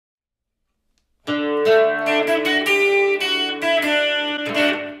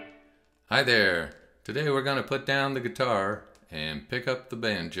Hi there! Today we're going to put down the guitar and pick up the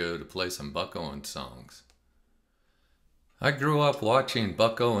banjo to play some Buck Owens songs. I grew up watching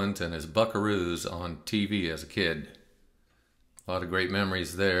Buck Owens and his Buckaroos on TV as a kid. A lot of great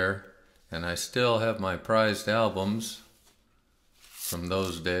memories there, and I still have my prized albums from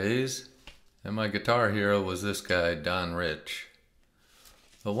those days, and my guitar hero was this guy, Don Rich.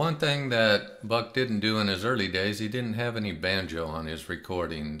 The one thing that Buck didn't do in his early days, he didn't have any banjo on his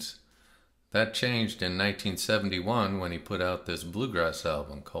recordings. That changed in 1971 when he put out this bluegrass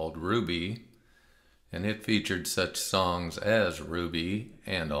album called Ruby, and it featured such songs as Ruby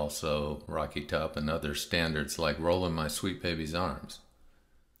and also Rocky Top and other standards like Rollin' My Sweet Baby's Arms.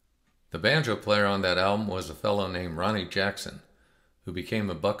 The banjo player on that album was a fellow named Ronnie Jackson, who became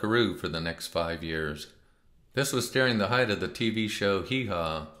a buckaroo for the next 5 years. This was during the height of the TV show Hee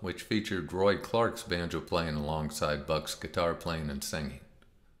Haw, which featured Roy Clark's banjo playing alongside Buck's guitar playing and singing.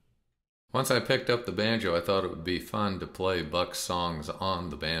 Once I picked up the banjo, I thought it would be fun to play Buck's songs on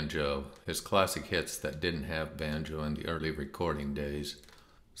the banjo, his classic hits that didn't have banjo in the early recording days.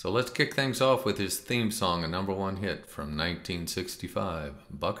 So let's kick things off with his theme song, a #1 hit from 1965,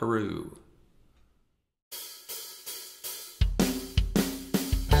 Buckaroo.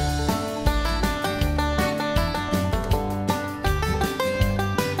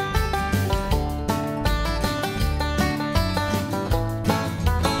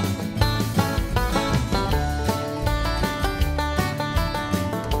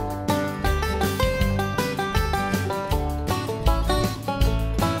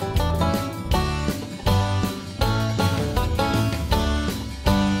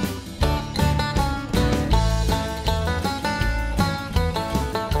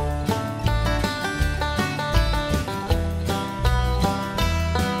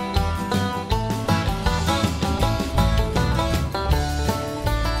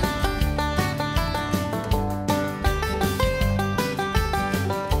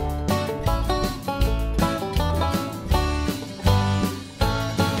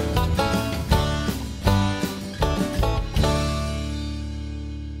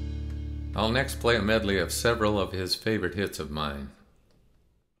 I'll next play a medley of several of his favorite hits of mine.